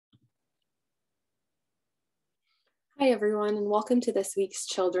Hi everyone, and welcome to this week's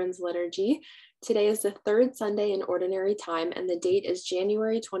Children's Liturgy. Today is the third Sunday in Ordinary Time, and the date is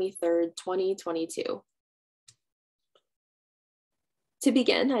January 23rd, 2022. To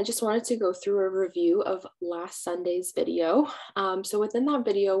begin, I just wanted to go through a review of last Sunday's video. So within that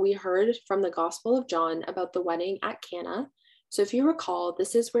video, we heard from the Gospel of John about the wedding at Cana. So if you recall,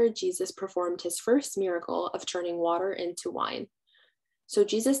 this is where Jesus performed his first miracle of turning water into wine. So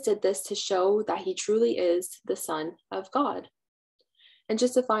Jesus did this to show that he truly is the Son of God. And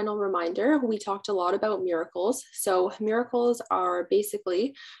just a final reminder, we talked a lot about miracles. So miracles are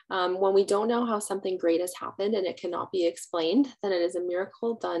basically when we don't know how something great has happened and it cannot be explained, then it is a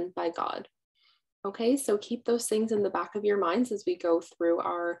miracle done by God. Okay, so keep those things in the back of your minds as we go through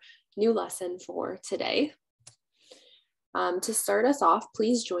our new lesson for today. To start us off,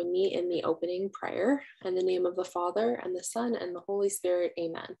 please join me in the opening prayer. In the name of the Father, and the Son, and the Holy Spirit,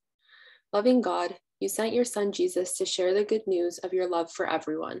 amen. Loving God, you sent your Son Jesus to share the good news of your love for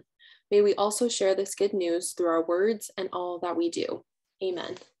everyone. May we also share this good news through our words and all that we do.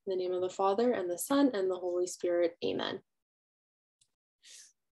 Amen. In the name of the Father, and the Son, and the Holy Spirit, amen.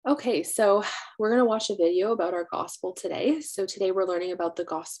 Okay, so we're going to watch a video about our gospel today. So today we're learning about the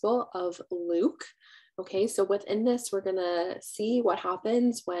Gospel of Luke. Okay, so within this, we're gonna see what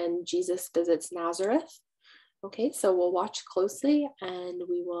happens when Jesus visits Nazareth. Okay, so we'll watch closely and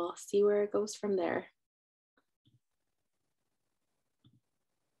we will see where it goes from there.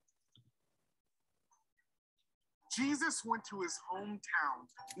 Jesus went to his hometown,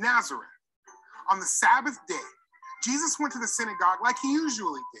 Nazareth. On the Sabbath day, Jesus went to the synagogue like he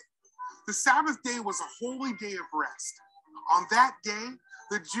usually did. The Sabbath day was a holy day of rest. On that day,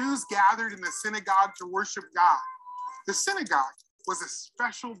 the Jews gathered in the synagogue to worship God. The synagogue was a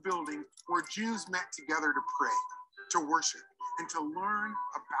special building where Jews met together to pray, to worship, and to learn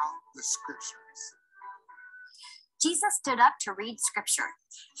about the scriptures. Jesus stood up to read scripture.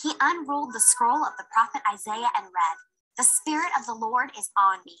 He unrolled the scroll of the prophet Isaiah and read, "The Spirit of the Lord is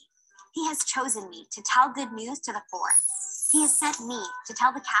on me. He has chosen me to tell good news to the poor. He has sent me to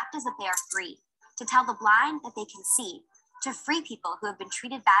tell the captives that they are free, to tell the blind that they can see, to free people who have been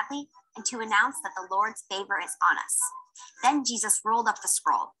treated badly, and to announce that the Lord's favor is on us." Then Jesus rolled up the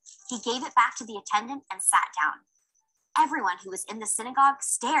scroll. He gave it back to the attendant and sat down. Everyone who was in the synagogue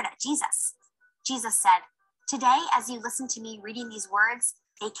stared at Jesus. Jesus said, "Today, as you listen to me reading these words,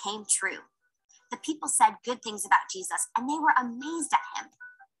 they came true." The people said good things about Jesus, and they were amazed at him.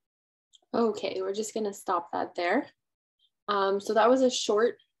 Okay, we're just gonna stop that there. So that was a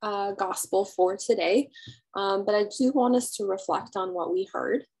short gospel for today, but I do want us to reflect on what we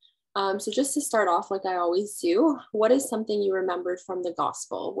heard. So just to start off, like I always do, what is something you remembered from the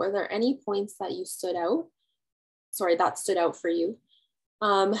gospel? Were there any points that stood out for you?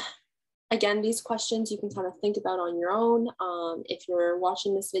 Again, these questions you can kind of think about on your own. If you're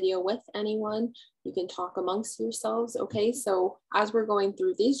watching this video with anyone, you can talk amongst yourselves, okay? So as we're going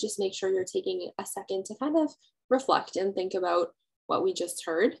through these, just make sure you're taking a second to kind of reflect and think about what we just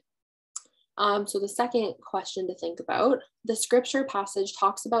heard. So the second question to think about, the scripture passage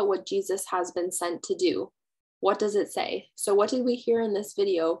talks about what Jesus has been sent to do. What does it say? So what did we hear in this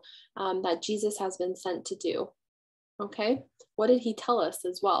video that Jesus has been sent to do? Okay, what did he tell us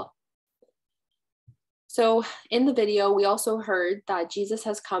as well? So in the video, we also heard that Jesus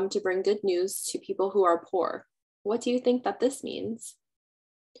has come to bring good news to people who are poor. What do you think that this means?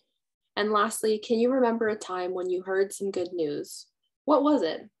 And lastly, can you remember a time when you heard some good news? What was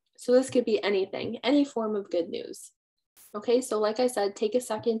it? So this could be anything, any form of good news. Okay, so like I said, take a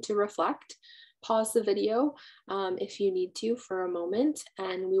second to reflect, pause the video if you need to for a moment,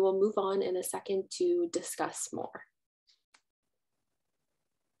 and we will move on in a second to discuss more.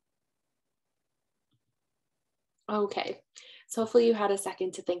 Okay, so hopefully you had a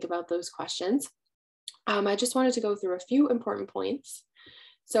second to think about those questions. I just wanted to go through a few important points.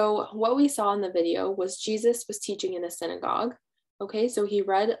 So what we saw in the video was Jesus was teaching in a synagogue. Okay, so he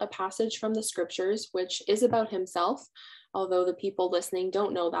read a passage from the scriptures, which is about himself, although the people listening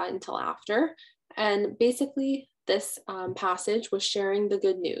don't know that until after. And basically, this passage was sharing the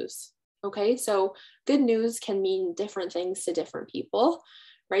good news. Okay, so good news can mean different things to different people,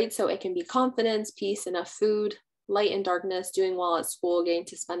 right? So it can be confidence, peace, enough food, light and darkness, doing well at school, getting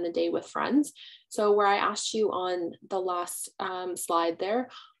to spend the day with friends. So where I asked you on the last slide there,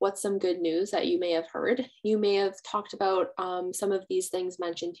 what's some good news that you may have heard? You may have talked about some of these things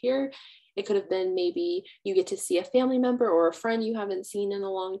mentioned here. It could have been maybe you get to see a family member or a friend you haven't seen in a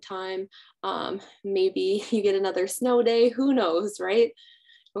long time. Maybe you get another snow day, who knows, right?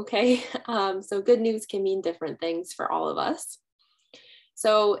 Okay, so good news can mean different things for all of us.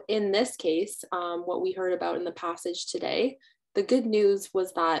 So in this case, what we heard about in the passage today, the good news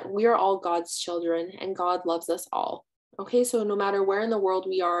was that we are all God's children and God loves us all. Okay, so no matter where in the world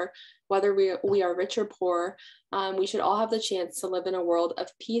we are, whether we are rich or poor, we should all have the chance to live in a world of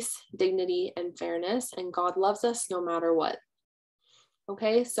peace, dignity, and fairness, and God loves us no matter what.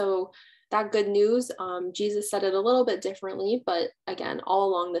 Okay, so that good news, Jesus said it a little bit differently, but again, all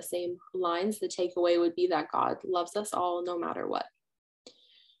along the same lines, the takeaway would be that God loves us all no matter what.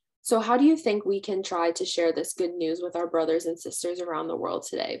 So how do you think we can try to share this good news with our brothers and sisters around the world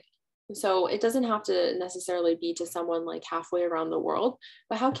today? So it doesn't have to necessarily be to someone like halfway around the world,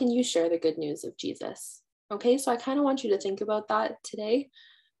 but how can you share the good news of Jesus? Okay, so I kind of want you to think about that today.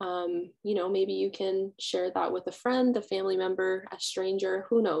 Maybe you can share that with a friend, a family member, a stranger,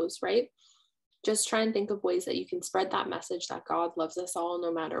 who knows, right? Just try and think of ways that you can spread that message that God loves us all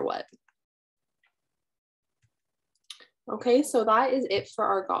no matter what. Okay, so that is it for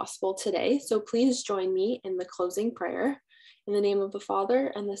our gospel today. So please join me in the closing prayer. In the name of the Father,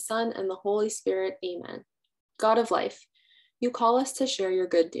 and the Son, and the Holy Spirit, amen. God of life, you call us to share your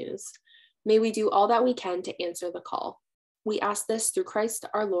good news. May we do all that we can to answer the call. We ask this through Christ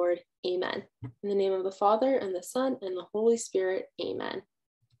our Lord, amen. In the name of the Father, and the Son, and the Holy Spirit, amen.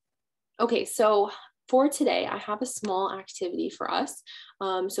 Okay, so for today, I have a small activity for us.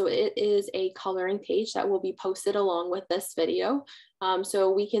 So it is a coloring page that will be posted along with this video.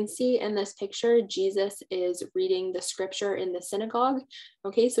 So we can see in this picture, Jesus is reading the scripture in the synagogue.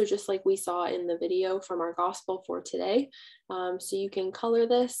 Okay, so just like we saw in the video from our gospel for today. So you can color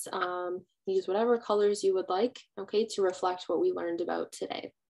this, use whatever colors you would like, okay, to reflect what we learned about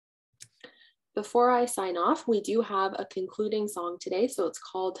today. Before I sign off, we do have a concluding song today. So it's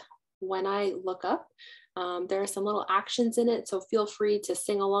called When I Look Up. There are some little actions in it, so feel free to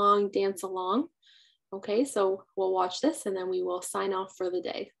sing along, dance along. Okay, so we'll watch this and then we will sign off for the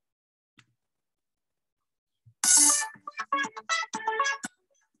day.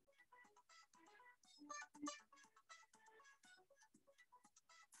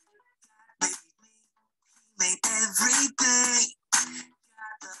 Made everything.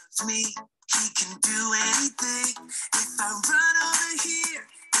 God loves me. He can do anything. If I run over here,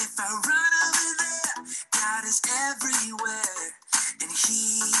 if I run over there, God is everywhere, and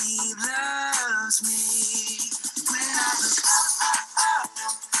He loves me. When I look up,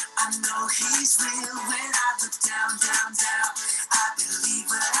 I know He's real. When I look down, I believe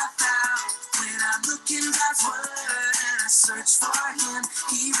what I found. When I look in God's word and I search for Him,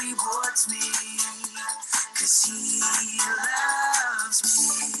 He rewards me, 'cause He loves me.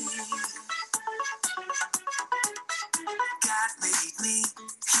 God made me,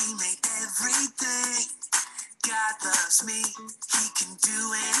 He made everything. God loves me, He can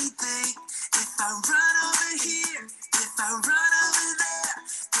do anything. If I run over here, if I run over there,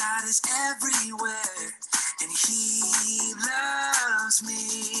 God is everywhere, and He loves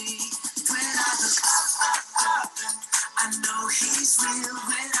me. When I look up, I know He's real.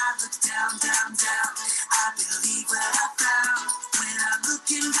 When I look down, I believe what I found. When I look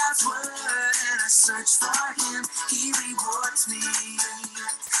in God's word and I search for Him, He rewards me,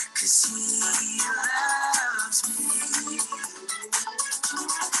 'cause He loves me.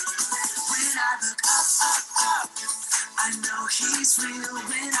 When I look up, I know He's real.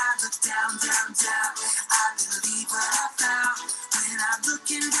 When I look down, I believe what I found. When I look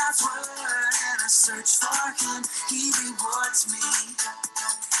in God's word and I search for Him, He rewards me,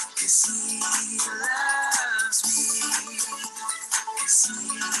 'cause He loves me, 'cause He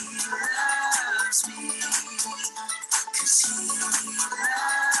loves me, 'cause He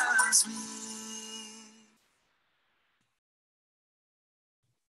loves me.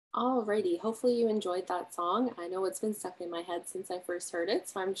 Alrighty, hopefully you enjoyed that song. I know it's been stuck in my head since I first heard it,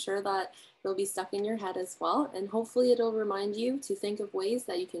 so I'm sure that it'll be stuck in your head as well. And hopefully it'll remind you to think of ways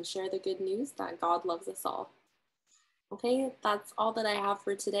that you can share the good news that God loves us all. Okay, that's all that I have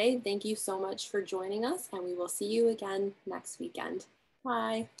for today. Thank you so much for joining us, and we will see you again next weekend.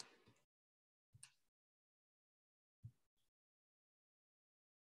 Bye.